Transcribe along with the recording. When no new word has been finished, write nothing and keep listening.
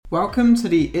Welcome to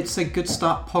the It's a Good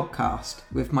Start podcast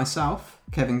with myself,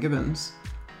 Kevin Gibbons,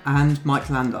 and Mike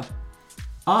Lander.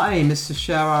 Our aim is to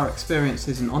share our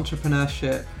experiences in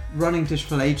entrepreneurship, running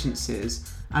digital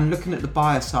agencies, and looking at the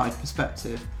buyer side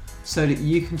perspective so that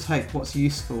you can take what's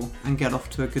useful and get off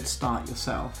to a good start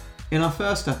yourself. In our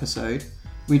first episode,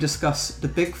 we discuss the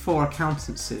big four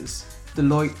accountancies,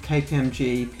 Deloitte,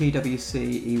 KPMG,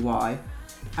 PwC, EY,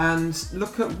 and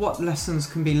look at what lessons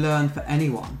can be learned for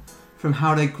anyone from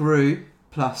how they grew,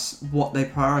 plus what they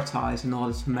prioritise in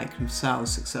order to make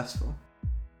themselves successful.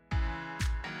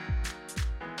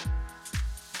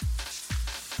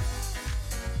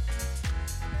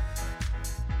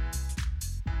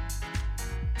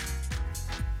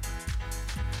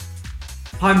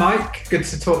 Hi Mike, good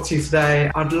to talk to you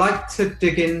today. I'd like to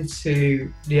dig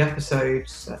into the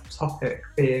episode's topic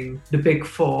being the big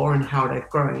four and how they've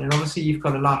grown. And obviously you've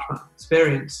got a large amount of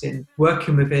experience in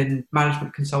working within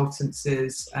management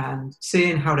consultancies and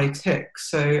seeing how they tick.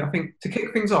 So I think to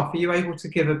kick things off, are you able to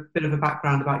give a bit of a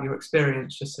background about your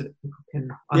experience just so that people can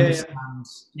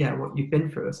understand what you've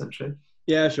been through essentially?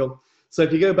 Yeah, sure. So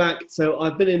if you go back,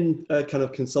 I've been in kind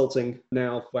of consulting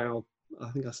now for I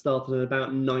think I started in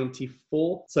about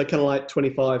 94. So kind of like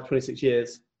 25, 26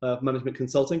 years of management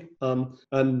consulting.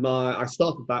 I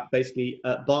started that basically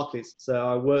at Barclays. So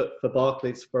I worked for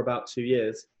Barclays for about 2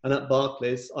 years. And at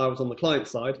Barclays, I was on the client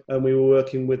side and we were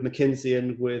working with McKinsey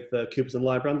and with Coopers and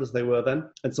Lybrand as they were then.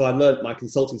 And so I learned my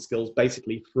consulting skills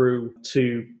basically through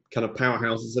two kind of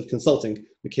powerhouses of consulting,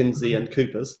 McKinsey and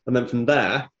Coopers. And then from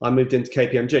there, I moved into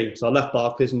KPMG. So I left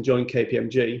Barclays and joined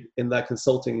KPMG in their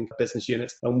consulting business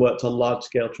unit and worked on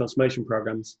large-scale transformation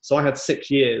programs. So I had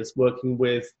 6 years working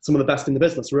with some of the best in the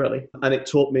business, really. And it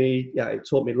taught me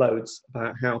loads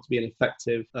about how to be an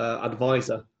effective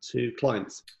advisor to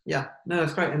clients. Yeah, no,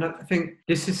 that's great. And I think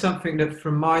this is something that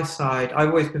from my side, I've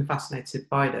always been fascinated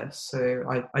by this. So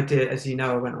I did, as you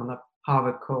know, I went on a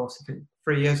Harvard course, I think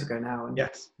 3 years ago now. And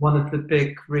yes, one of the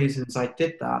big reasons I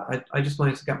did that, I just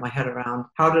wanted to get my head around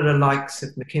how do the likes of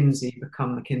McKinsey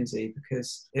become McKinsey?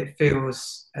 Because it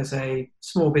feels, as a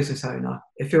small business owner,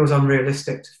 it feels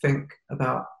unrealistic to think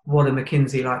about what a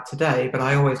McKinsey like today. But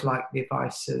I always like the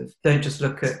advice of don't just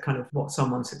look at kind of what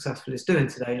someone successful is doing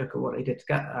today, look at what they did to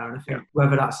get there. And I think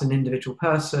whether that's an individual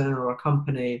person or a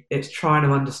company, it's trying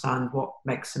to understand what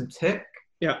makes them tick.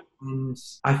 Yeah. And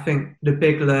I think the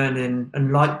big learning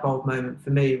and light bulb moment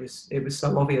for me was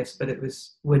so obvious, but it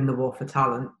was win the war for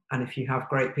talent. And if you have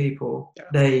great people,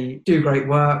 they do great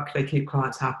work, they keep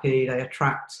clients happy, they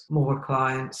attract more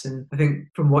clients. And I think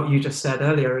from what you just said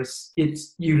earlier is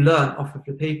you learn off of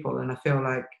the people. And I feel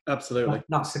like absolutely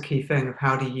that's the key thing of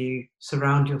how do you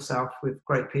surround yourself with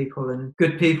great people, and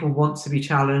good people want to be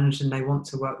challenged and they want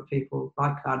to work with people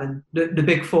like that. And the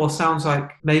big four sounds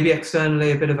like maybe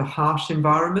externally a bit of a harsh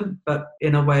environment, but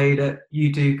in a way that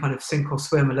you do kind of sink or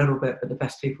swim a little bit, but the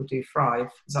best people do thrive.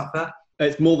 Is that fair?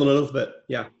 It's more than a little bit,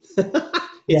 yeah.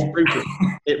 It's brutal.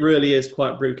 It really is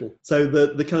quite brutal. So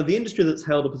the kind of the industry that's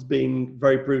held up as being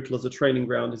very brutal as a training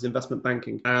ground is investment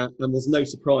banking. And there's no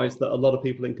surprise that a lot of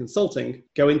people in consulting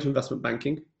go into investment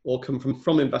banking or come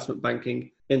from investment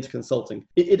banking into consulting.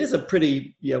 It is a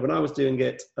pretty, when I was doing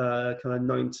it kind of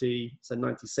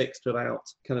 96 to about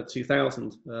kind of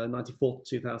 2000, 94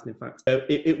 to 2000 in fact. So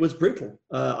it was brutal.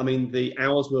 I mean, the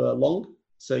hours were long.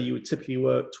 So you would typically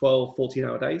work 12,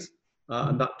 14-hour days.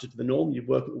 And that's just the norm. You'd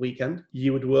work at the weekend.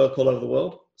 You would work all over the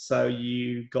world. So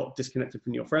you got disconnected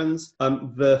from your friends.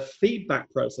 The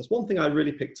feedback process, one thing I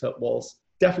really picked up was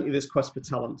definitely this quest for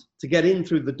talent. To get in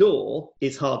through the door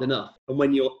is hard enough. And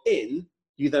when you're in,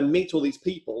 you then meet all these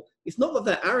people. It's not that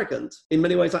they're arrogant. In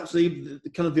many ways, actually,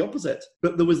 kind of the opposite.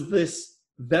 But there was this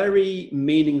very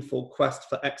meaningful quest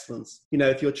for excellence.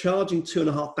 If you're charging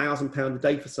 £2,500 a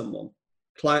day for someone,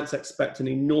 clients expect an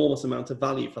enormous amount of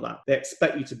value for that. They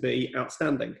expect you to be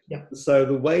outstanding. Yeah. So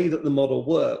the way that the model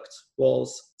worked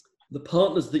was the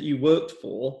partners that you worked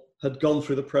for had gone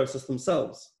through the process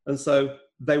themselves. And so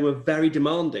they were very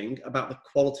demanding about the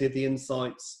quality of the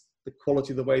insights, the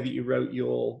quality of the way that you wrote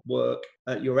your work,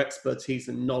 your expertise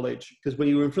and knowledge. Because when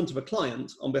you were in front of a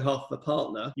client on behalf of a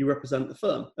partner, you represent the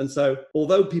firm. And so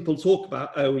although people talk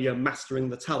about, mastering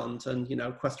the talent and,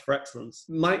 quest for excellence,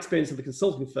 my experience of the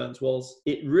consulting firms was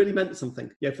it really meant something.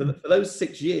 For those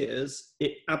 6 years,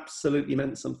 it absolutely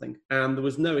meant something. And there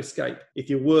was no escape. If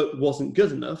your work wasn't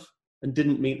good enough, and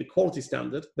didn't meet the quality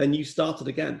standard, then you started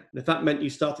again. And if that meant you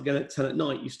start again at 10 at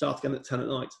night, you start again at 10 at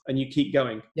night and you keep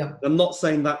going. Yeah. I'm not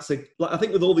saying I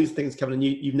think with all these things, Kevin, and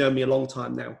you've known me a long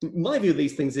time now, my view of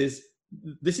these things is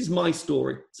this is my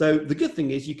story. So the good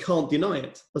thing is you can't deny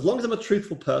it. As long as I'm a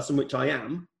truthful person, which I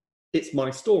am, it's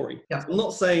my story. Yeah. I'm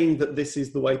not saying that this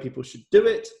is the way people should do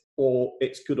it, or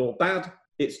it's good or bad.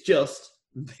 It's just,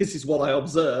 this is what I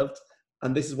observed,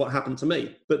 and this is what happened to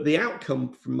me. But the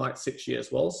outcome from like 6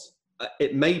 years was,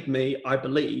 it made me, I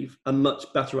believe, a much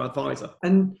better advisor.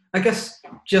 And I guess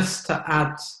just to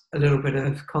add a little bit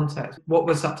of context, what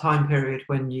was that time period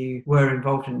when you were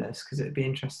involved in this? Because it'd be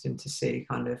interesting to see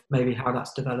kind of maybe how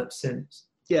that's developed since.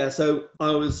 Yeah, so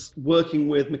I was working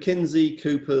with McKinsey,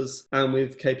 Coopers, and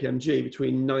with KPMG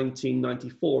between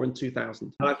 1994 and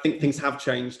 2000. And I think things have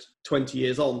changed 20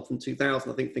 years on from 2000.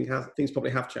 I think things probably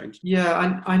have changed.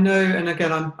 Yeah, I know. And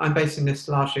again, I'm basing this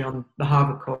largely on the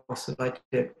Harvard course that I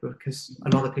did, because a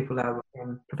lot of people there were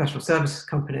from professional services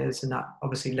companies, and that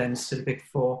obviously lends to the Big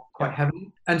Four quite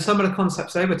heavily. And some of the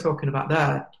concepts they were talking about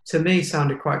there, to me,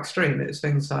 sounded quite extreme. It was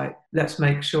things like, let's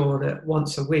make sure that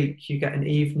once a week you get an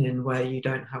evening where you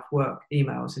don't have work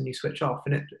emails and you switch off.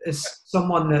 And it is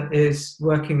someone that is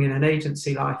working in an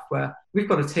agency life where we've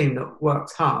got a team that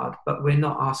works hard, but we're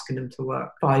not asking them to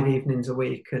work 5 evenings a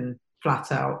week and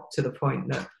flat out to the point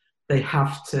that they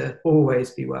have to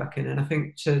always be working. And I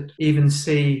think to even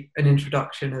see an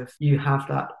introduction of you have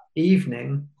that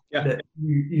evening that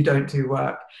you don't do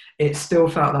work, it still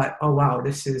felt like, oh wow,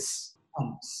 this is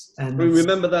and we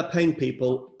remember they're paying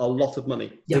people a lot of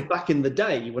money. So back in the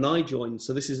day when I joined,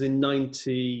 so this is in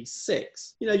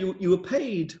 96, you were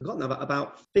paid, I've forgotten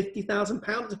about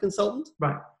 £50,000 a consultant.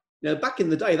 Right. Back in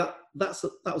the day, that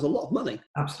was a lot of money.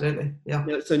 Absolutely, yeah.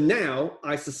 So now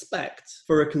I suspect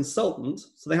for a consultant,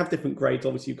 so they have different grades.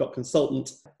 Obviously, you've got consultant,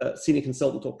 senior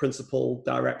consultant, or principal,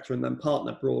 director, and then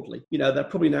partner broadly. They're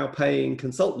probably now paying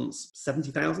consultants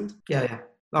 70,000. Yeah.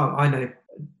 Oh, I know.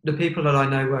 The people that I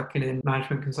know working in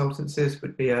management consultancies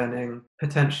would be earning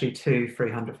potentially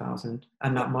 200,000-300,000,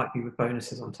 and that might be with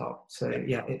bonuses on top. So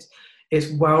yeah,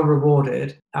 it's well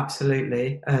rewarded,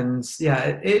 absolutely. And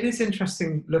yeah, it is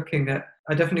interesting looking at,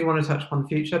 I definitely want to touch upon the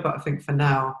future, but I think for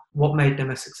now, what made them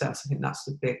a success, I think that's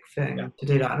the big thing to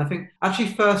do that. And I think actually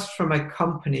first from a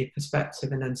company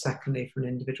perspective, and then secondly from an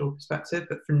individual perspective,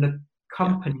 but from the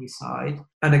company side,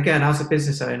 and again, as a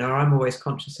business owner, I'm always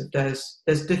conscious of there's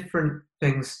different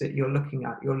things that you're looking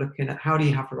at. You're looking at how do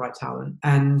you have the right talent?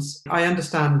 And I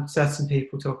understand certain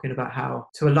people talking about how,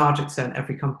 to a large extent,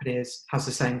 every company has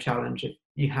the same challenge.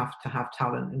 You have to have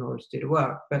talent in order to do the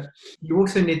work, but you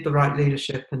also need the right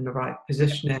leadership and the right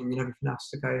positioning and everything else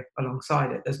to go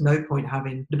alongside it. There's no point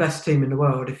having the best team in the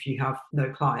world if you have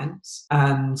no clients,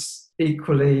 and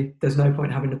equally there's no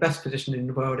point having the best position in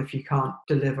the world if you can't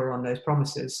deliver on those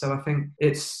promises. So I think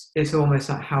it's almost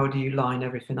like, how do you line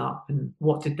everything up, and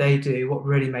what did they do, what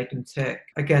really made them tick?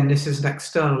 Again, this is an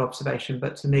external observation,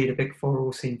 but to me the Big Four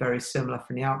all seem very similar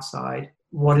from the outside.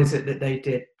 What is it that they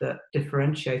did that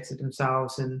differentiated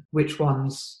themselves, and which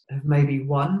ones have maybe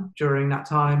won during that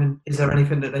time? And is there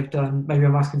anything that they've done? Maybe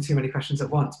I'm asking too many questions at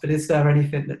once, but is there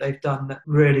anything that they've done that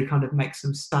really kind of makes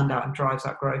them stand out and drives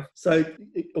that growth? So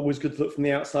it's always good to look from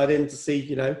the outside in to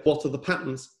see, what are the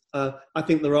patterns? I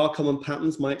think there are common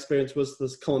patterns. My experience was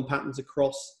there's common patterns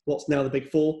across what's now the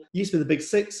Big Four. It used to be the Big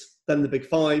Six, then the Big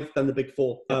Five, then the Big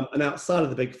Four. And outside of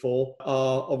the Big Four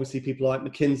are obviously people like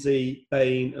McKinsey,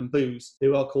 Bain, and Booz,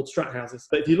 who are called strat houses.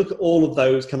 But if you look at all of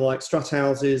those kind of like strat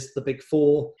houses, the Big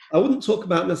Four, I wouldn't talk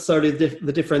about necessarily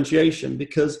the differentiation,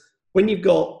 because when you've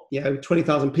got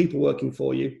 20,000 people working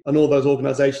for you, and all those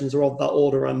organisations are of that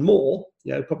order and more,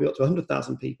 probably up to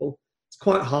 100,000 people, it's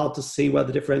quite hard to see where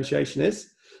the differentiation is.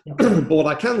 But what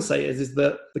I can say is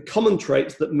that the common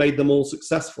traits that made them all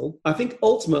successful, I think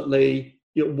ultimately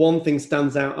one thing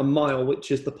stands out a mile, which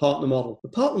is the partner model. The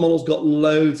partner model's got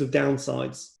loads of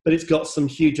downsides, but it's got some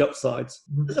huge upsides.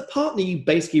 As a partner, you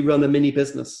basically run a mini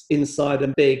business inside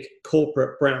a big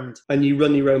corporate brand, and you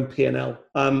run your own P&L.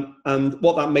 And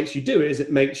what that makes you do is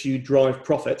it makes you drive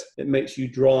profit. It makes you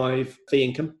drive fee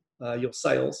income. Your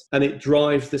sales, and it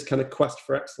drives this kind of quest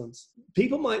for excellence.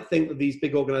 People might think that these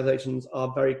big organizations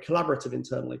are very collaborative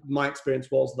internally. My experience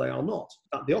was they are not.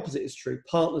 The opposite is true.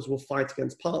 Partners will fight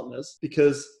against partners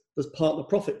because there's partner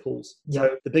profit pools.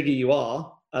 So the bigger you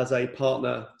are as a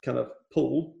partner kind of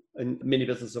pool, and mini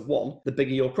business of one, the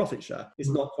bigger your profit share. It's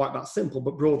not quite that simple,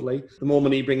 but broadly, the more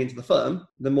money you bring into the firm,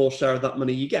 the more share of that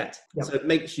money you get. So it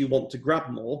makes you want to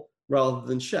grab more rather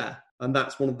than share. And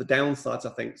that's one of the downsides, I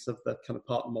think, of the kind of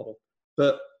partner model.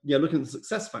 But looking at the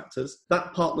success factors,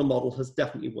 that partner model has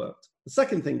definitely worked. The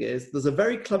second thing is there's a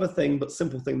very clever thing, but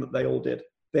simple thing that they all did.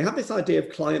 They have this idea of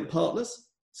client partners.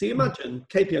 So you imagine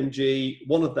KPMG,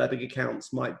 one of their big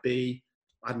accounts might be,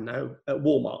 I don't know, at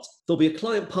Walmart. There'll be a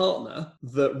client partner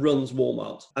that runs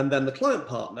Walmart. And then the client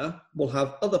partner will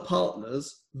have other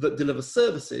partners that deliver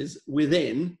services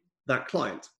within that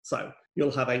client. So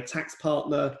You'll have a tax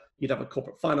partner, you'd have a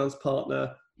corporate finance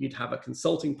partner, you'd have a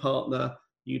consulting partner,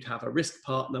 you'd have a risk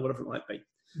partner, whatever it might be.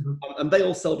 And they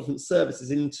all sell different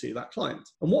services into that client.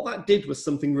 And what that did was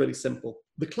something really simple.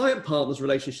 The client partner's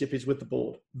relationship is with the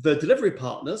board. The delivery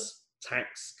partners,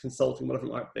 tax, consulting, whatever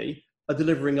it might be, are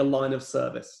delivering a line of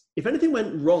service. If anything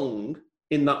went wrong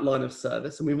in that line of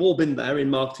service, and we've all been there in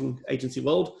marketing agency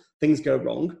world, things go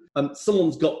wrong.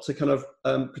 Someone's got to kind of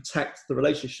protect the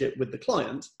relationship with the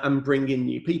client and bring in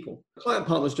new people. The client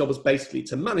partner's job is basically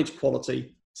to manage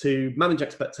quality, to manage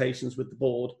expectations with the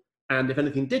board. And if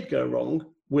anything did go wrong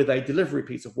with a delivery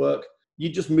piece of work, you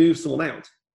just move someone out.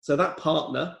 So that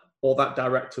partner or that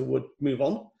director would move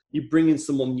on. You bring in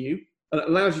someone new, and it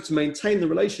allows you to maintain the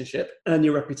relationship and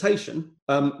your reputation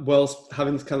whilst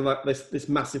having kind of like this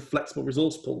massive flexible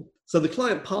resource pool. So the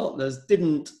client partners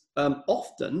didn't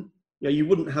often, you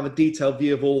wouldn't have a detailed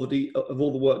view of all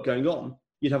the work going on.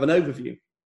 You'd have an overview,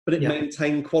 but it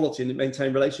maintained quality and it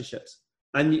maintained relationships.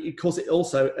 And of course, it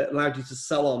allowed you to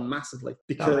sell on massively,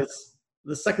 because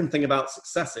the second thing about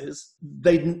success is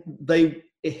they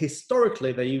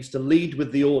historically, they used to lead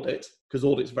with the audit, because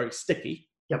audit's very sticky.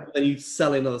 Then you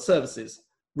sell in other services.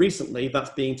 Recently, that's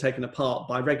being taken apart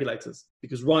by regulators,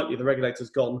 because rightly the regulator's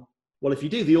gone, well, if you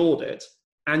do the audit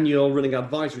and you're running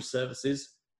advisory services,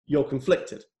 you're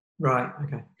conflicted. Right,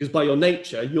 okay. Because by your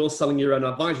nature, you're selling your own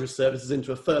advisory services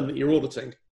into a firm that you're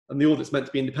auditing, and the audit's meant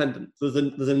to be independent. So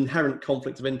there's an inherent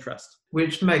conflict of interest.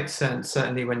 Which makes sense,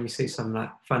 certainly when you see some like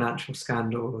financial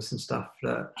scandals and stuff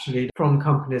that actually from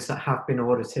companies that have been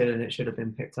audited and it should have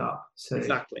been picked up. So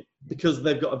exactly, because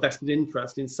they've got a vested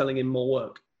interest in selling in more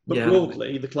work. But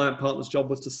broadly, the client partner's job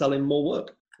was to sell in more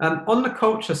work. On the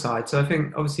culture side, so I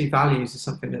think obviously values is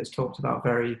something that's talked about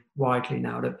very widely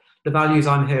now. The values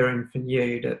I'm hearing from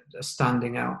you that are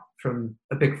standing out from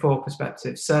a Big Four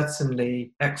perspective,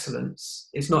 certainly excellence.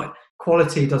 It's not,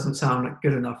 quality doesn't sound like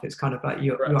good enough. It's kind of like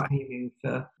you're aiming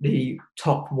for the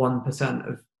top 1%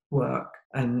 of work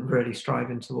and really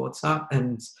striving towards that.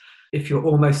 And if you're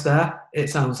almost there,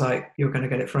 it sounds like you're going to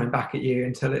get it thrown back at you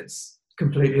until it's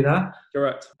completely there.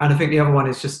 Correct. And I think the other one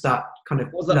is just that kind of...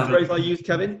 What was that phrase I used,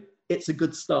 Kevin? It's a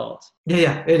good start.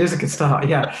 Yeah, it is a good start,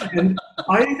 yeah. And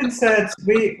I even said,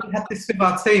 we had this with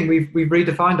our team, we've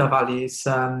redefined our values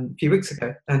a few weeks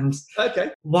ago. And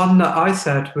one that I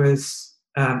said was,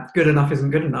 good enough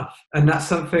isn't good enough. And that's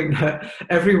something that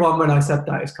everyone, when I said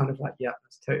that, is kind of like, yeah,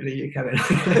 that's totally you, Kevin.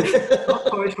 Not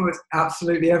quite sure it's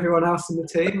absolutely everyone else in the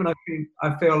team. And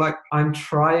I feel like I'm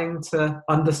trying to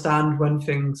understand when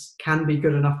things can be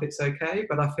good enough, it's okay.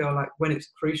 But I feel like when it's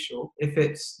crucial, if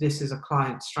this is a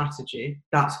client strategy,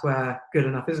 that's where good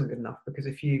enough isn't good enough. Because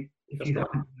if you don't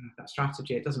have that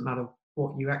strategy, it doesn't matter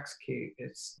what you execute,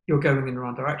 you're going in the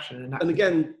wrong direction. And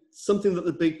again, something that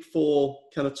the Big Four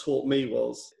kind of taught me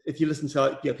was, if you listen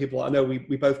to people, I know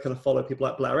we both kind of follow people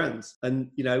like Blair Enns, and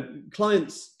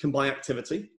clients can buy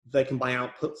activity, they can buy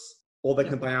outputs, or they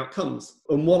can buy outcomes.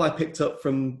 And what I picked up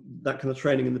from that kind of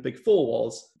training in the Big Four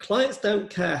was, clients don't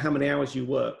care how many hours you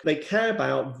work. They care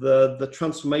about the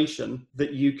transformation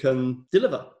that you can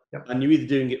deliver. And you're either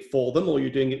doing it for them or you're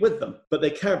doing it with them. But they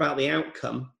care about the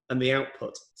outcome and the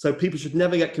output. So people should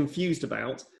never get confused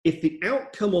about, if the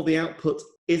outcome or the output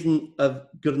isn't of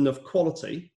good enough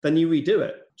quality, then you redo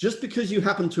it. Just because you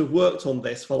happen to have worked on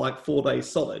this for like 4 days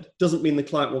solid doesn't mean the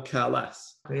client will care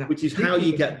less. Which is how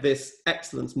you get this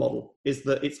excellence model, is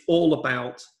that it's all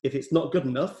about, if it's not good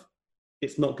enough,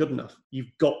 it's not good enough.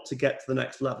 You've got to get to the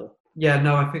next level. Yeah,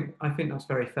 no, I think that's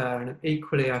very fair. And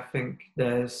equally, I think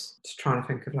there's, just trying to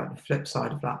think of like the flip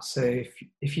side of that. So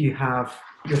if you're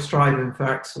striving for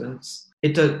excellence,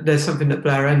 there's something that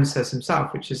Blair Enns says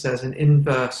himself, which is there's an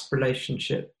inverse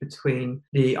relationship between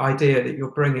the idea that you're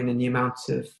bringing in the amount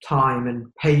of time and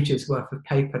pages worth of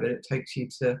paper that it takes you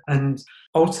to, and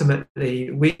ultimately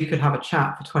we could have a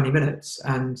chat for 20 minutes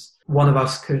and one of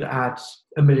us could add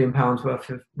 £1 million worth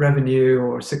of revenue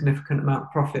or a significant amount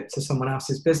of profit to someone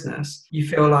else's business. You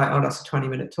feel like, oh, that's a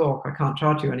 20-minute talk, I can't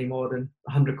charge you any more than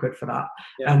 100 quid for that.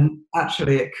 And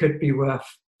actually it could be worth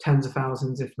tens of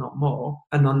thousands, if not more.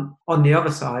 And on the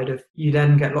other side, you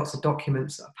then get lots of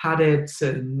documents that are padded.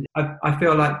 And I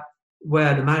feel like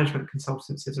where the management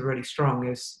consultancies are really strong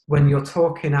is when you're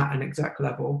talking at an exec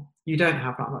level, you don't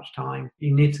have that much time.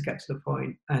 You need to get to the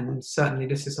point. And certainly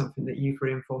this is something that you've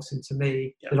reinforced into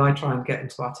me, that I try and get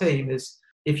into our team, is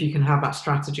if you can have that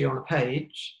strategy on a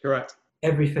page. Correct.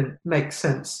 Everything makes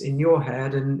sense in your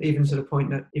head, and even to the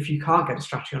point that if you can't get a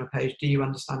strategy on a page, do you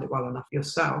understand it well enough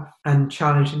yourself? And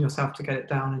challenging yourself to get it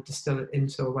down and distill it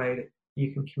into a way that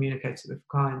you can communicate it with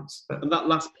clients. And that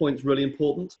last point is really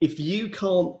important. If you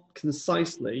can't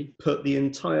concisely put the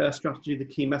entire strategy, the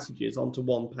key messages onto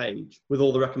one page with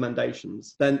all the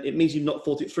recommendations, then it means you've not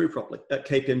thought it through properly. At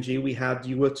KPMG,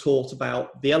 you were taught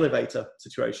about the elevator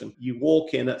situation. You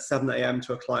walk in at 7 a.m.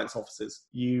 to a client's offices.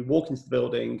 You walk into the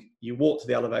building, you walk to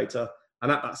the elevator,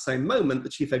 and at that same moment, the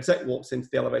chief exec walks into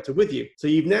the elevator with you. So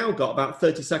you've now got about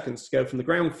 30 seconds to go from the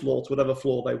ground floor to whatever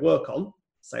floor they work on,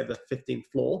 say the 15th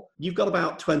floor. You've got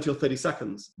about 20 or 30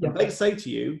 seconds. Yeah. And they say to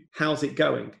you, how's it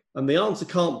going? And the answer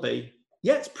can't be,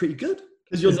 yeah, it's pretty good,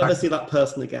 because you'll never see that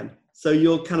person again. So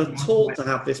you're kind of taught to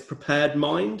have this prepared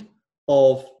mind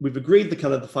of, we've agreed the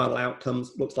kind of the final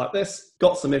outcomes, looks like this,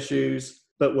 got some issues,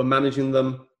 but we're managing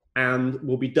them, and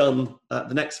we'll be done at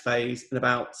the next phase in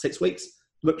about 6 weeks.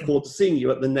 Look forward to seeing you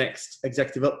at the next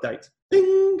executive update.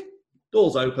 Ding!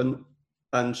 Doors open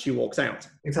and she walks out.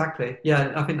 Exactly.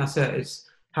 Yeah, I think that's it. It's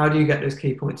how do you get those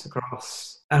key points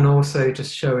across? And also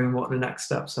just showing what the next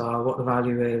steps are, what the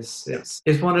value is.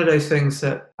 It's one of those things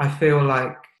that I feel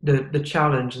like the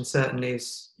challenge, and certainly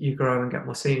as you grow and get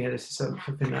more senior, this is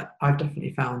something that I've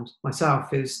definitely found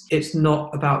myself, is it's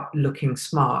not about looking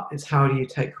smart. It's how do you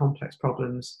take complex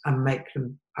problems and make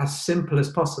them as simple as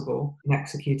possible and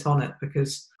execute on it,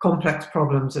 because complex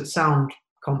problems that sound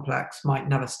complex might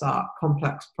never start.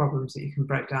 Complex problems that you can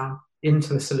break down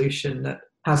into a solution that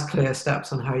has clear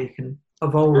steps on how you can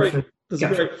evolve. There's a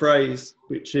great phrase,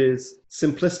 which is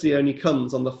simplicity only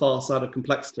comes on the far side of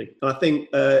complexity. And I think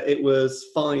it was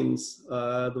Fiennes,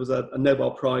 there was a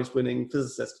Nobel Prize winning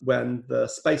physicist when the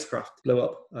spacecraft blew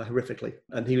up horrifically,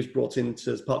 and he was brought in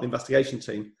as part of the investigation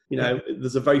team.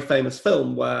 There's a very famous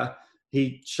film where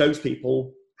he shows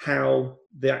people how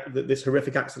this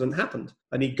horrific accident happened.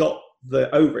 And he got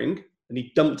the O-ring and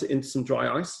he dumped it into some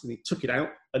dry ice and he took it out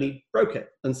and he broke it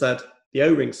and said, the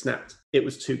O-ring snapped. It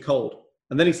was too cold.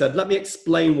 And then he said, let me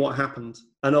explain what happened.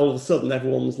 And all of a sudden,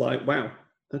 everyone was like, wow,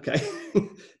 okay.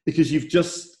 Because you've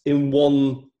just, in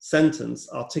one sentence,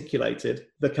 articulated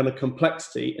the kind of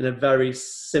complexity in a very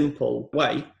simple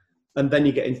way. And then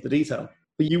you get into the detail.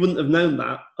 But you wouldn't have known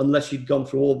that unless you'd gone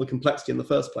through all the complexity in the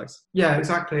first place. Yeah,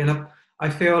 exactly. And I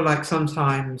feel like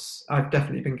sometimes I've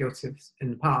definitely been guilty of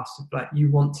in the past, of like, you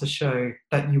want to show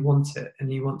that you want it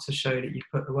and you want to show that you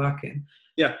put the work in.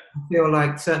 Yeah. I feel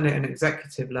like certainly at an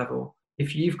executive level,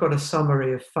 if you've got a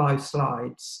summary of 5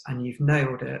 slides and you've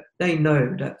nailed it, they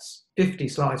know that's 50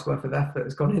 slides worth of effort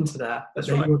has gone into there. That's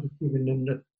right. You're just giving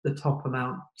them the top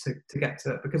amount to get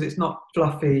to it, because it's not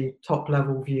fluffy top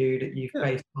level view that you've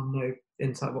based on no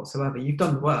insight whatsoever. You've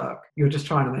done the work. You're just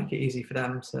trying to make it easy for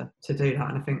them to do that.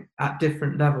 And I think at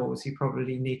different levels, you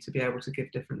probably need to be able to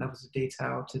give different levels of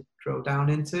detail to drill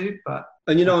down into.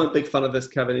 And I'm a big fan of this,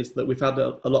 Kevin, is that we've had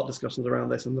a lot of discussions around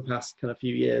this in the past kind of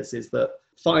few years, is that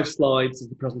 5 slides is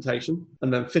the presentation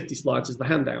and then 50 slides is the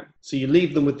handout. So you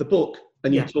leave them with the book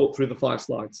and you talk through the 5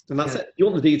 slides. And that's it. You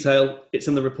want the detail, it's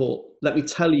in the report. Let me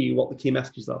tell you what the key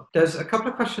messages are. There's a couple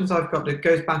of questions I've got that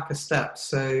goes back a step.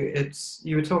 So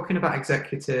you were talking about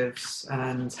executives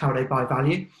and how they buy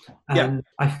value. And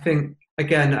I think,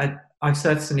 again, I've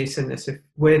certainly seen this. If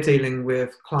we're dealing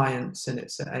with clients and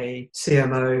it's at a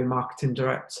CMO, marketing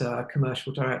director,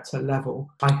 commercial director level,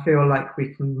 I feel like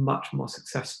we can much more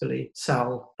successfully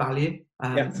sell value.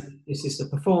 This is the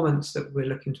performance that we're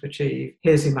looking to achieve.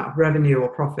 Here's the amount of revenue or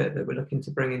profit that we're looking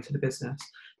to bring into the business.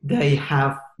 They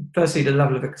have, firstly, the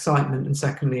level of excitement, and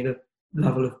secondly, the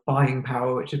level of buying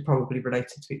power, which is probably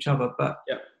related to each other, but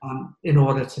in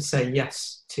order to say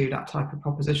yes to that type of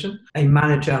proposition. A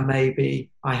manager may be,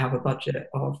 I have a budget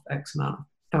of X amount of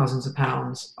thousands of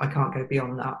pounds, I can't go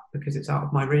beyond that because it's out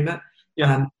of my remit.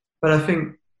 But I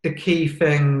think the key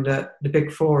thing that the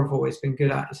Big Four have always been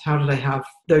good at is how do they have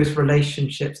those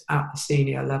relationships at the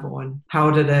senior level, and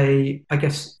how do they, I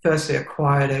guess, firstly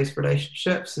acquire those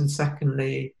relationships, and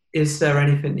secondly, is there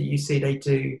anything that you see they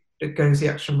do that goes the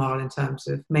extra mile in terms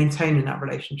of maintaining that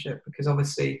relationship? Because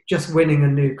obviously just winning a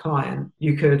new client,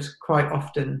 you could quite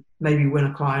often maybe win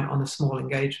a client on a small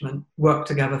engagement, work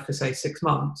together for say 6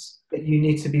 months, but you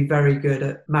need to be very good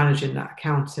at managing that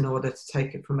account in order to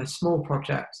take it from a small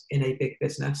project in a big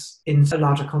business into a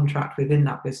larger contract within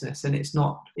that business. And it's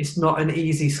not an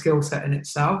easy skill set in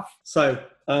itself. So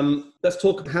let's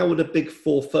talk, how would a Big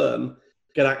Four firm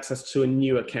get access to a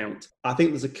new account? I think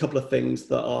there's a couple of things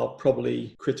that are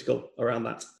probably critical around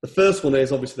that. The first one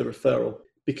is obviously the referral.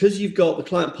 Because you've got, the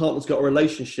client partner's got a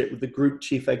relationship with the group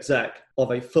chief exec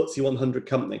of a FTSE 100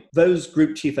 company, those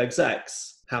group chief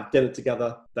execs have dinner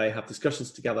together, they have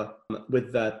discussions together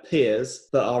with their peers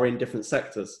that are in different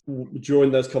sectors.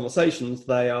 During those conversations,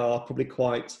 they are probably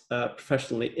quite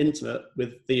professionally intimate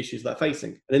with the issues they're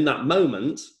facing. And in that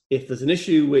moment, if there's an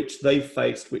issue which they've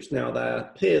faced, which now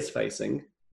their peers facing,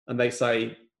 and they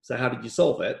say, so how did you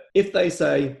solve it? If they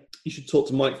say, you should talk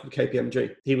to Mike from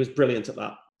KPMG, he was brilliant at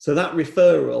that. So that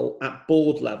referral at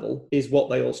board level is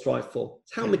what they all strive for.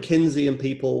 It's how McKinsey and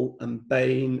people and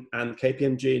Bain and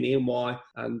KPMG and EY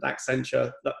and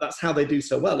Accenture, that's how they do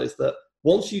so well, is that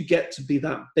once you get to be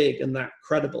that big and that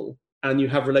credible and you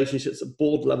have relationships at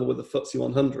board level with the FTSE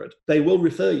 100, they will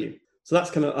refer you. So that's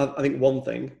kind of, I think, one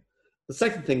thing. The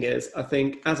second thing is, I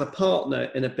think as a partner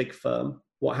in a big firm,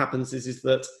 what happens is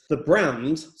that the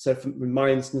brand, so for my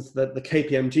instance, the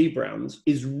KPMG brand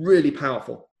is really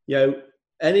powerful.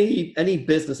 Any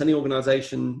business, any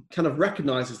organization kind of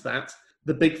recognizes that.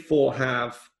 The big four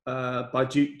have,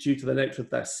 due to the nature of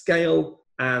their scale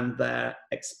and their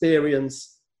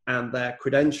experience and their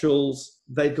credentials,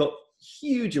 they've got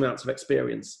huge amounts of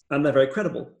experience and they're very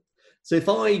credible. So if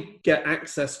I get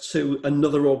access to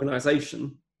another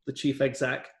organization, the chief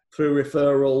exec, through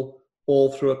referral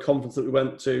or through a conference that we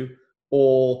went to,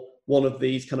 or one of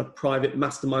these kind of private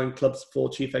mastermind clubs for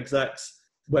chief execs,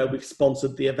 where we've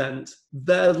sponsored the event,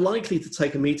 they're likely to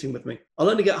take a meeting with me. I'll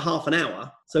only get half an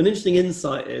hour. So an interesting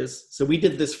insight is, so we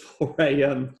did this for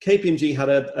KPMG had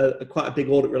a quite a big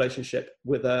audit relationship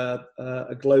with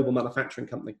a global manufacturing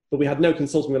company, but we had no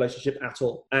consulting relationship at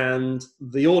all. And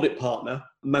the audit partner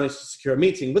managed to secure a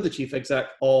meeting with the chief exec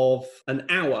of an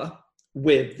hour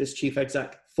with this chief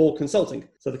exec for consulting.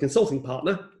 So the consulting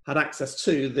partner had access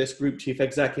to this group chief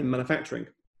exec in manufacturing.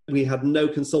 We had no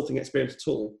consulting experience at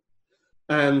all.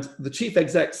 And the chief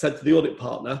exec said to the audit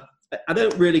partner, I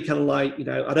don't really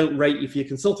I don't rate you for your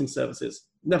consulting services.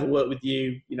 Never worked with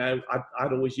you.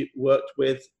 I'd always worked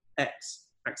with X,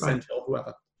 Accenture, or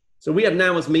whoever. So we had an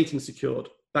hour's meeting secured,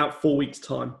 about 4 weeks'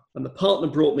 time. And the partner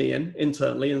brought me in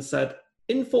internally and said,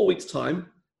 in 4 weeks' time,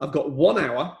 I've got 1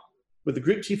 hour with the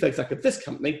group chief exec of this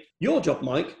company. Your job,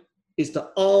 Mike, is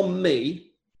to arm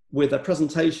me with a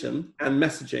presentation and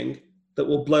messaging that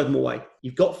will blow them away.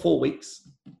 You've got 4 weeks.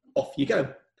 Off you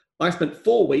go. I spent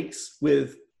 4 weeks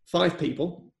with 5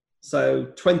 people, so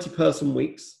 20-person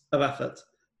weeks of effort,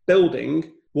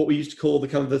 building what we used to call the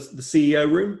kind of the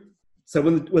CEO room. So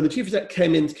when the chief exec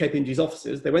came into KPMG's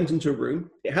offices, they went into a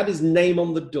room. It had his name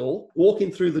on the door.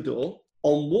 Walking through the door,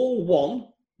 on wall 1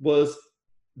 was,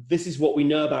 this is what we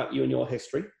know about you and your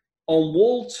history. On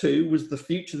wall 2 was the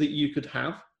future that you could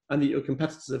have and that your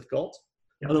competitors have got.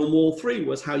 Yep. And on wall 3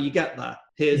 was how you get there.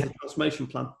 Here's the transformation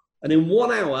plan. And in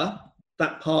 1 hour,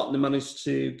 that partner managed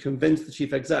to convince the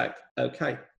chief exec,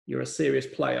 okay, you're a serious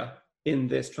player in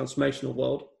this transformational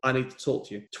world. I need to talk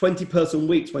to you. 20-person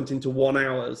weeks went into 1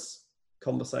 hour's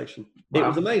conversation. Wow. It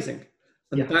was amazing.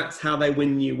 And that's how they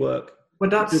win new work.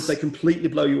 Because they completely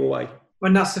blow you away.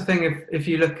 When that's the thing, if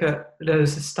you look at,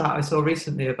 there's a stat I saw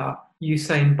recently about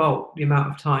Usain Bolt, the amount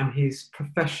of time he's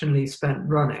professionally spent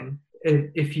running.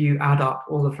 If you add up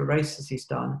all of the races he's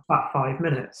done, about 5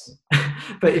 minutes.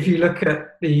 But if you look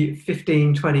at the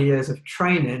 15, 20 years of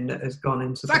training that has gone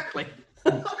into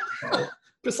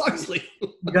Precisely.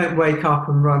 You don't wake up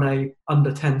and run a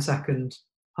under 10-second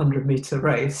 100-meter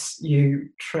race. You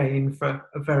train for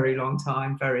a very long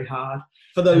time, very hard.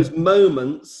 For those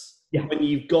moments when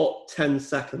you've got 10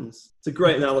 seconds. It's a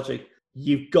great analogy.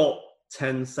 You've got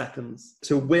 10 seconds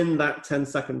to win that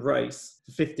 10-second race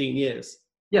for 15 years.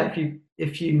 Yeah,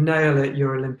 if you nail it,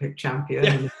 you're Olympic champion.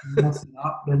 And if you mess it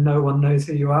up, then no one knows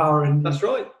who you are, and that's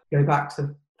right. Go back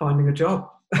to finding a job.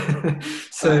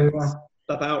 So that's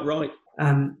about right.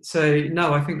 So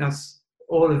no, I think that's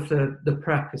all of the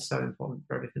prep is so important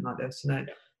for everything like this. And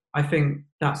I think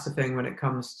that's the thing when it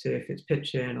comes to if it's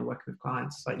pitching or working with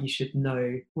clients, like you should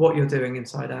know what you're doing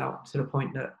inside out, to the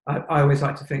point that I always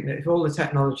like to think that if all the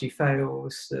technology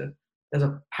fails, there's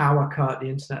a power cut, the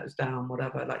internet is down,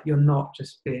 whatever, like you're not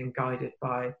just being guided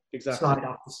by slide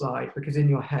after slide, because in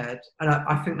your head, and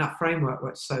I think that framework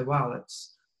works so well.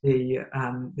 It's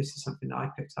this is something that I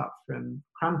picked up from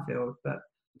Cranfield, but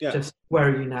just where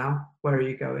are you now? Where are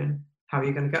you going? How are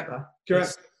you going to get there?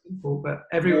 Correct. Simple, but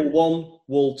wall 1,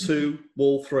 wall 2,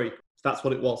 wall 3. That's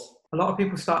what it was. A lot of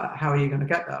people start at how are you going to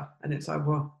get there? And it's like,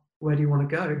 well, where do you want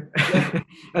to go?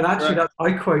 And actually,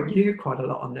 I quote you quite a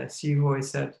lot on this. You've always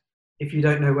said, if you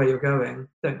don't know where you're going,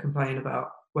 don't complain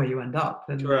about where you end up.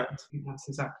 And correct. I think that's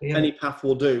exactly it. Any path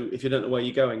will do if you don't know where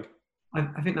you're going.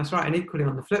 I think that's right. And equally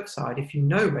on the flip side, if you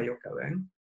know where you're going,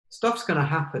 stuff's going to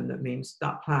happen that means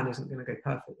that plan isn't going to go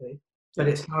perfectly. But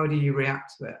it's how do you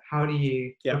react to it? How do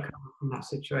you Yeah. recover from that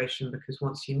situation? Because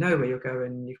once you know where you're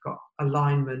going, you've got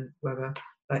alignment, whether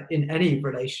like in any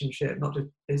relationship, not just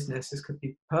business, this could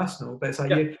be personal, but it's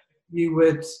like you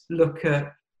would look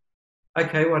at,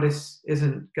 okay, well, this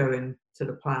isn't going to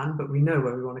the plan, but we know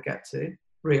where we want to get to.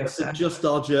 Reassess. It's just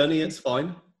our journey, it's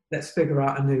fine. Let's figure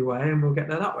out a new way and we'll get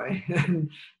there that way. And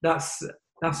that's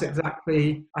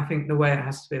exactly, I think, the way it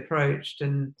has to be approached.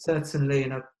 And certainly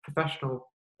in a professional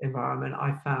environment,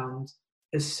 I found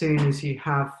as soon as you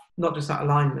have not just that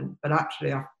alignment, but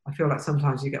actually I feel like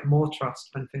sometimes you get more trust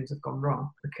when things have gone wrong,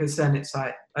 because then it's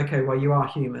like, okay, well, you are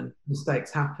human,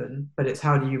 mistakes happen, but it's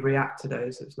how do you react to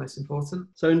those that's most important.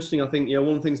 So interesting. I think, one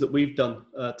of the things that we've done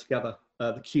together,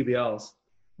 the QBRs,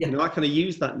 I kind of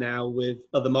use that now with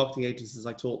other marketing agencies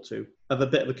I talk to, of a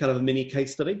bit of a kind of a mini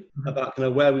case study about kind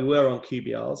of where we were on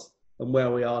QBRs and where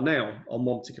we are now on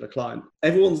one particular client.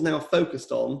 Everyone's now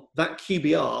focused on that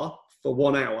QBR for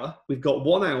 1 hour. We've got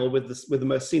 1 hour with the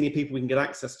most senior people we can get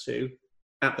access to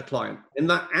at the client. In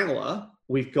that hour,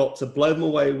 we've got to blow them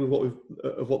away with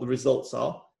what the results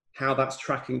are, how that's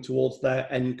tracking towards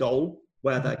their end goal,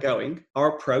 where they're going,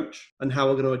 our approach, and how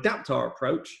we're going to adapt our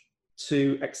approach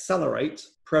to accelerate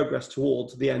progress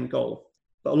towards the end goal.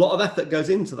 But a lot of effort goes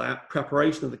into that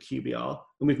preparation of the QBR,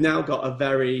 and we've now got a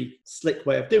very slick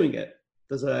way of doing it.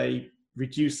 There's a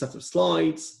reduced set of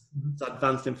slides, there's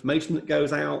advanced information that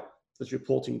goes out, there's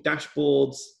reporting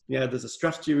dashboards, there's a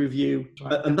strategy review,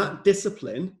 and that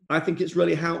discipline, I think it's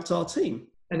really helped our team.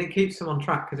 And it keeps them on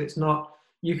track, because it's not,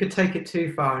 you could take it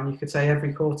too far and you could say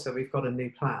every quarter we've got a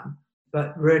new plan,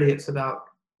 but really it's about,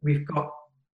 we've got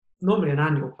normally an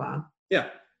annual plan. Yeah.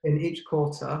 In each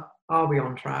quarter, are we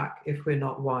on track? If we're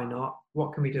not, why not?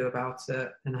 What can we do about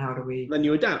it? And how do we... Then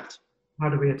you adapt. How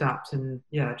do we adapt and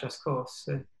adjust course?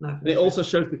 So, and it also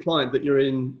shows the client that you're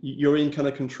in kind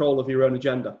of control of your own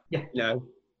agenda. Yeah.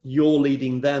 You're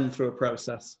leading them through a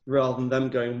process rather than them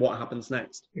going, what happens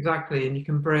next? Exactly. And you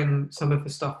can bring some of the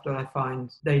stuff that I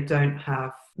find they don't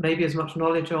have maybe as much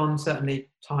knowledge on, certainly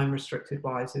time restricted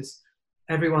wise, is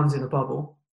everyone's in a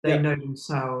bubble. They know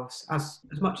themselves as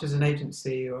much as an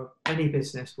agency or any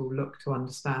business will look to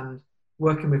understand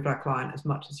working with their client as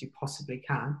much as you possibly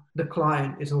can. The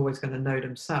client is always going to know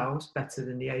themselves better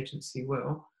than the agency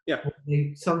will. Yeah. What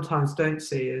they sometimes don't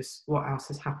see is what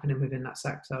else is happening within that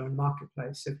sector and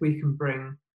marketplace. If we can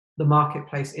bring the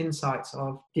marketplace insights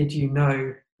of, did you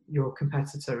know your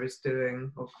competitor is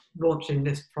doing or launching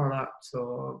this product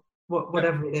or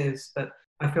whatever it is, that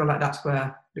I feel like that's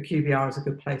where the QBR is a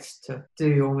good place to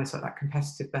do almost like that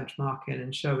competitive benchmarking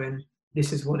and showing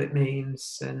this is what it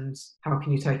means and how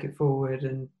can you take it forward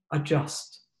and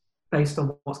adjust based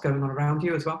on what's going on around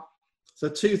you as well. So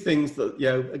two things that,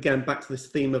 again, back to this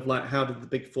theme of like, how did the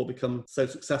Big Four become so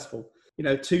successful?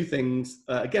 Two things,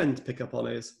 again, to pick up on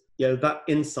is, that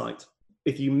insight.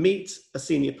 If you meet a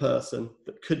senior person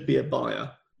that could be a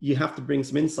buyer, you have to bring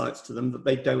some insights to them that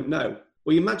they don't know.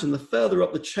 Well, you imagine the further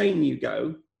up the chain you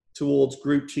go towards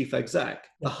group chief exec,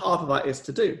 the harder that is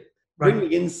to do. Right.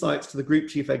 Bringing insights to the group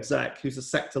chief exec, who's a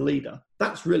sector leader,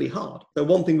 that's really hard. So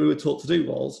one thing we were taught to do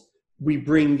was we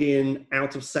bring in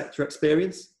out of sector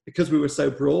experience. Because we were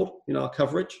so broad in our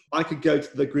coverage, I could go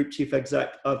to the group chief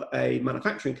exec of a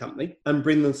manufacturing company and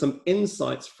bring them some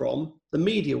insights from the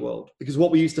media world. Because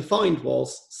what we used to find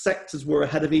was sectors were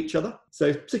ahead of each other.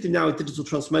 So particularly now with digital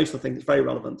transformation, I think it's very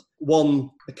relevant.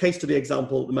 A case study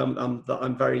example at the moment that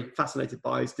I'm very fascinated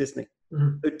by is Disney.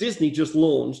 Mm-hmm. So Disney just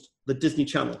launched the Disney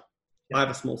Channel. Yeah. I have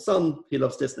a small son, he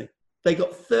loves Disney. They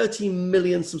got 30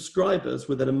 million subscribers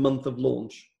within a month of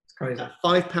launch. It's crazy. At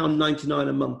 £5.99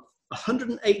 a month.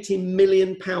 £180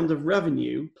 million of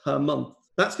revenue per month.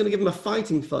 That's going to give them a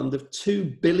fighting fund of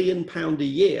 £2 billion a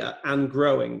year and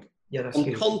growing. Yeah, that's on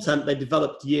huge. Content they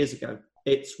developed years ago.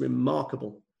 It's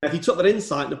remarkable. If you took that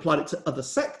insight and applied it to other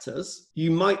sectors,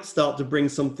 you might start to bring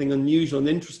something unusual and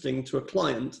interesting to a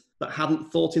client that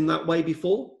hadn't thought in that way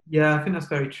before. Yeah, I think that's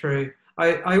very true.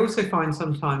 I also find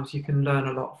sometimes you can learn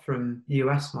a lot from the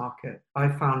US market. I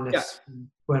found this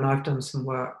when I've done some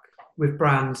work with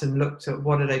brands and looked at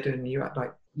what are they doing in the US.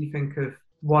 Like you think of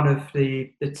one of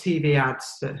the TV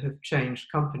ads that have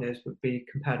changed companies would be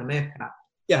Compare the Meerkat.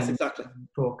 Yes, exactly.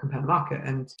 For Compare the Market.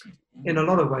 And in a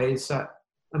lot of ways, I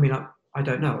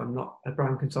don't know, I'm not a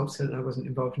brand consultant, I wasn't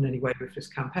involved in any way with this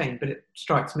campaign, but it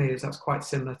strikes me as that's quite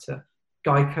similar to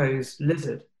Geico's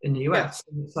Lizard in the US.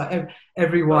 And it's like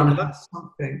everyone has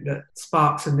something that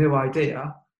sparks a new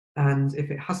idea. And if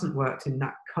it hasn't worked in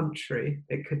that country,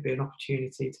 it could be an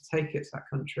opportunity to take it to that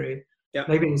country. Yeah.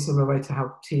 Maybe in a similar way to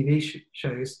how TV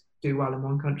shows do well in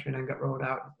one country and then get rolled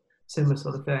out. Similar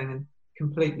sort of thing. And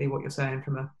completely what you're saying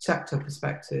from a sector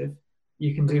perspective,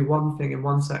 You can do one thing in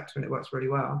one sector and it works really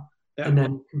well, and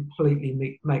then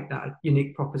completely make that a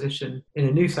unique proposition in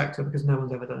a new sector because no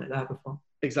one's ever done it there before.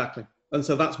 Exactly. And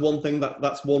so that's one thing,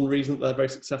 that's one reason that they're very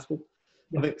successful.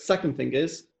 Yeah. I think the second thing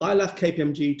is, I left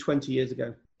KPMG 20 years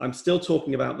ago. I'm still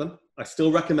talking about them. I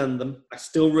still recommend them. I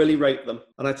still really rate them.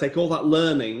 And I take all that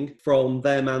learning from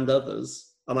them and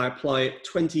others, and I apply it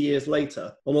 20 years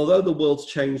later. And although the world's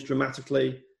changed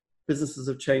dramatically, businesses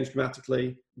have changed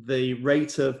dramatically, the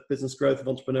rate of business growth of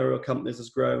entrepreneurial companies has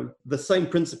grown, the same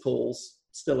principles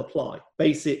still apply.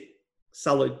 Basic,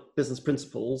 solid business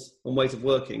principles and ways of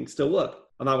working still work.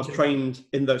 And I was trained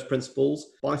in those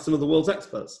principles by some of the world's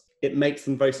experts. It makes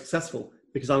them very successful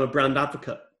because I'm a brand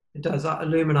advocate. It does. That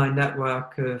alumni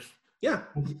network of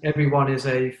everyone is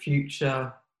a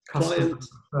future customer,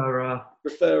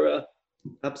 referrer.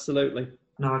 Absolutely.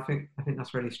 No, I think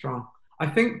that's really strong. I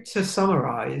think to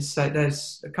summarize, so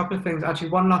there's a couple of things. Actually,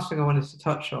 one last thing I wanted to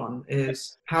touch on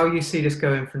is how you see this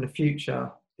going from the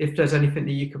future. If there's anything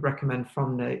that you could recommend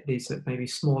from these that maybe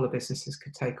smaller businesses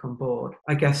could take on board.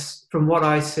 I guess from what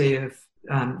I see of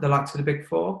the likes of the Big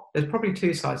Four, there's probably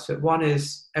two sides to it. One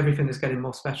is everything is getting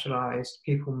more specialised.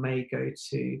 People may go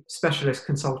to specialist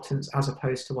consultants as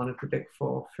opposed to one of the Big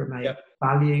Four from a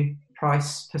value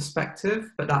price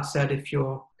perspective. But that said, if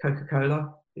you're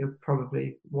Coca-Cola, you'll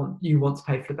probably want to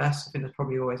pay for the best. I think there's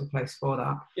probably always a place for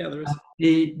that. Yeah, there is.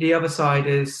 The other side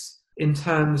is in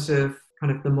terms of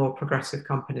kind of the more progressive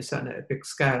companies, certainly at a big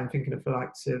scale. I'm thinking of the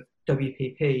likes of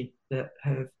WPP that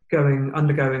have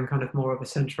undergoing kind of more of a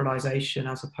centralization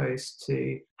as opposed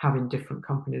to having different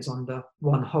companies under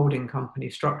one holding company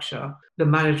structure. The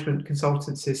management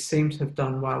consultancies seem to have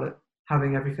done well at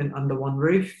having everything under one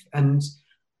roof and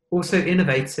also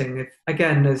innovating.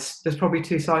 Again, there's probably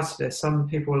two sides to this. Some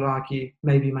people will argue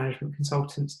maybe management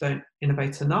consultants don't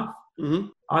innovate enough. Mm-hmm.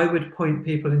 I would point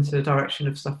people into the direction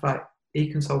of stuff like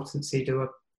eConsultancy, do a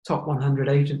top 100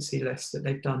 agency list that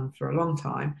they've done for a long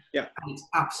time. Yeah. And it's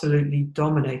absolutely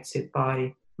dominated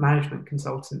by management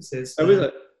consultancies. Oh, is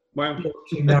it? Wow.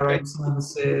 Launching their own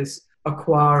services,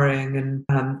 acquiring,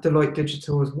 and Deloitte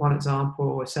Digital is one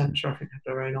example. Accenture, I think, have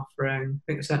their own offering.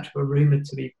 I think Accenture were rumoured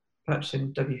to be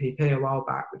purchasing WPP a while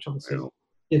back, which obviously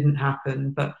didn't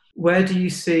happen. But where do you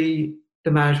see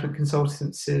the management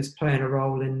consultancies playing a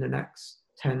role in the next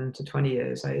 10 to 20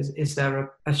 years? Is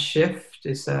there a shift?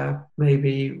 Is there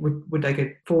maybe, would they go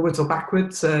forwards or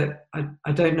backwards? I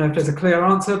don't know if there's a clear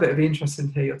answer, but it'd be interesting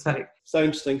to hear your take. So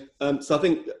interesting. So I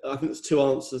think there's two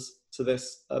answers to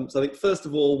this. So I think first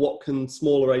of all, what can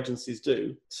smaller agencies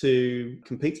do to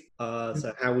compete?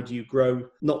 So how would you grow,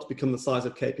 not to become the size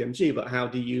of KPMG, but how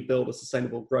do you build a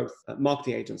sustainable growth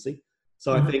marketing agency?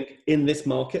 So I think in this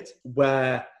market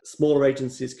where smaller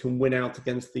agencies can win out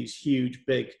against these huge,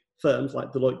 big firms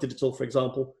like Deloitte Digital, for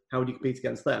example, how would you compete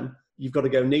against them? You've got to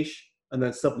go niche and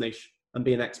then sub-niche and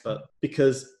be an expert.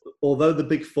 Because although the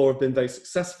Big Four have been very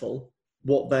successful,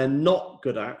 what they're not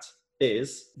good at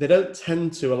is they don't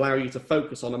tend to allow you to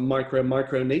focus on a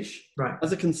micro niche. Right.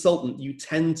 As a consultant, you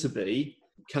tend to be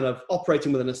kind of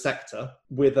operating within a sector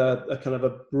with a kind of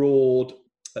a broad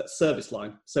service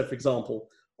line. So for example,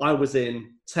 I was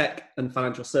in tech and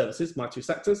financial services, my two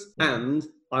sectors, and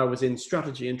I was in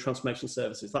strategy and transformation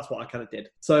services. That's what I kind of did.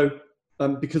 So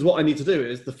because what I need to do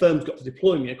is the firm's got to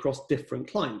deploy me across different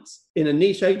clients. In a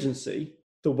niche agency,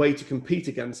 the way to compete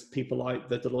against people like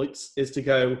the Deloittes is to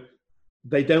go,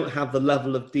 they don't have the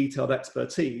level of detailed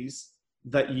expertise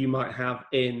that you might have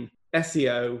in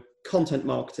SEO, content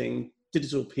marketing,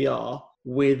 digital PR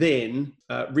within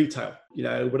retail,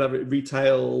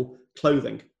 retail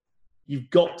clothing. You've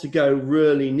got to go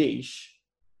really niche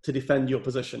to defend your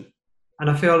position. And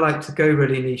I feel like to go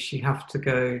really niche, you have to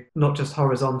go not just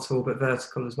horizontal, but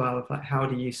vertical as well. Like, how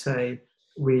do you say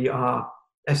we are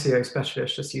SEO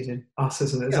specialists, just using us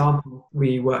as an example?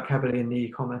 We work heavily in the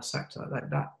e-commerce sector. Like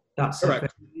that's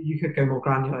correct. You could go more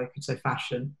granular. You could say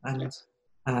fashion and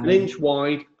an inch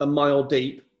wide, a mile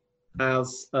deep,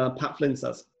 as Pat Flynn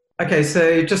says. Okay,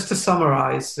 so just to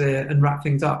summarise and wrap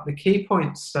things up, the key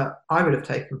points that I would have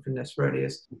taken from this really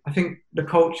is I think the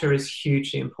culture is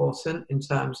hugely important in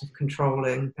terms of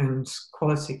controlling and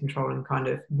quality controlling kind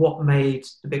of what made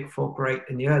the Big Four great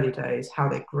in the early days, how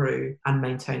they grew and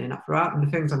maintaining that throughout. And the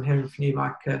things I'm hearing from you,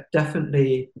 Mike,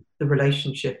 definitely the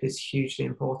relationship is hugely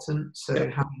important. So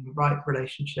having the right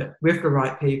relationship with the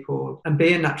right people and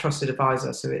being that trusted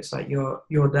advisor. So it's like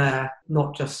you're there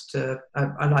not just to,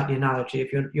 I like the analogy,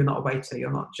 if you're not a waiter,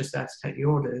 you're not just there to take the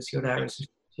orders, you're there as a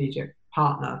strategic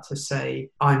partner to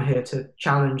say, I'm here to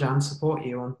challenge and support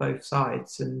you on both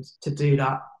sides. And to do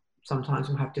that, sometimes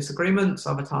we'll have disagreements,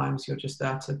 other times you're just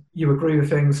there you agree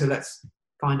with things, so let's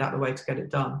find out the way to get it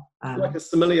done. Like a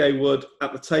sommelier would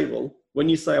at the table, when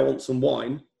you say I want some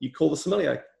wine, you call the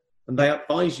sommelier and they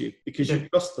advise you because you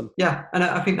trust them. Yeah, and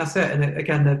I think that's it. And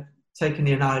again, they're taking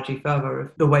the analogy further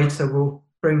of the waiter will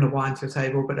bring the wine to a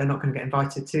table, but they're not going to get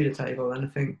invited to the table. And I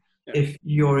think if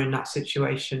you're in that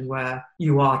situation where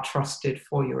you are trusted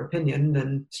for your opinion,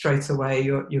 then straight away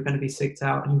you're going to be seeked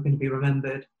out and you're going to be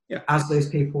remembered as those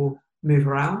people move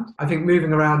around. I think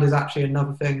moving around is actually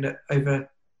another thing that over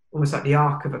almost like the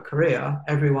arc of a career,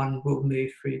 everyone will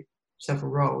move through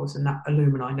several roles, and that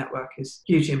alumni network is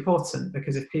hugely important,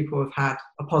 because if people have had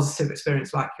a positive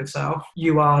experience like yourself,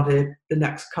 you are the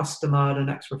next customer, the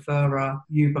next referrer.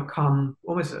 You become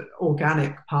almost an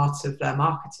organic part of their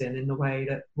marketing in the way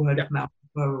that word of mouth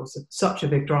referrals are such a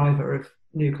big driver of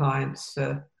new clients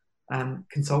for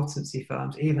consultancy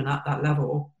firms, even at that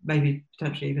level, maybe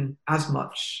potentially even as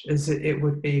much as it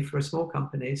would be for a small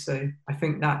company. So I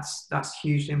think that's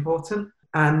hugely important.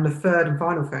 And the third and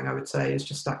final thing I would say is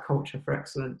just that culture for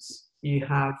excellence. You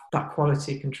have that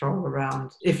quality control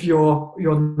around. If you're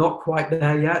not quite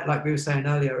there yet, like we were saying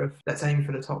earlier, of let's aim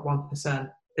for the top 1%,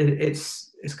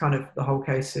 it's kind of the whole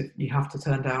case of you have to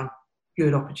turn down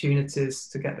good opportunities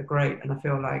to get the great. And I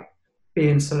feel like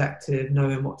being selective,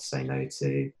 knowing what to say no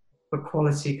to, but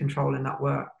quality control in that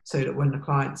work, so that when the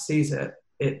client sees it,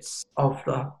 it's of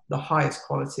the highest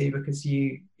quality, because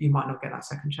you might not get that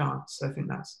second chance. So I think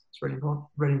that's really important.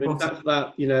 Really important.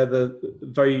 Back to that, the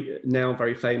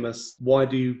very famous, why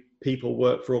do people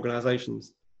work for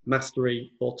organisations?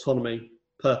 Mastery, autonomy,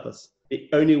 purpose. The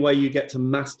only way you get to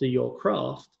master your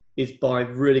craft is by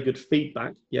really good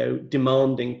feedback,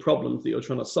 demanding problems that you're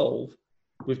trying to solve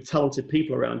with talented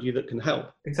people around you that can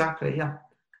help. Exactly, yeah.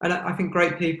 And I think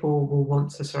great people will want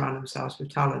to surround themselves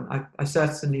with talent. I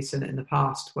certainly seen it in the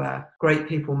past where great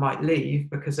people might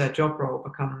leave because their job role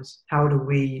becomes, how do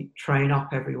we train up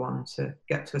everyone to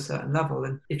get to a certain level?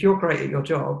 And if you're great at your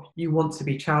job, you want to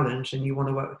be challenged and you want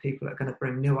to work with people that are going to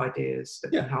bring new ideas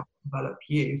that can help develop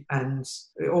you. And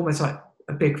almost like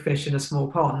a big fish in a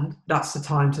small pond, that's the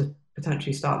time to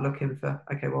potentially start looking for,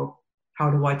 okay, well,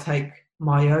 how do I take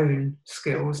my own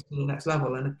skills to the next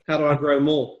level? And how do I grow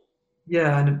more?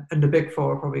 Yeah, and the Big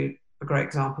Four are probably a great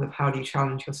example of how do you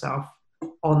challenge yourself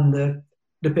on the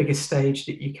biggest stage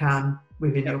that you can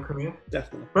within your career.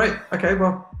 Definitely. Great. Okay,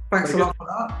 well, thanks a lot for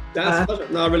that. That's a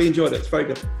pleasure. No, I really enjoyed it. It's very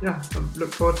good. Yeah, I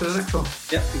look forward to the next one.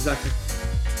 Yeah, exactly.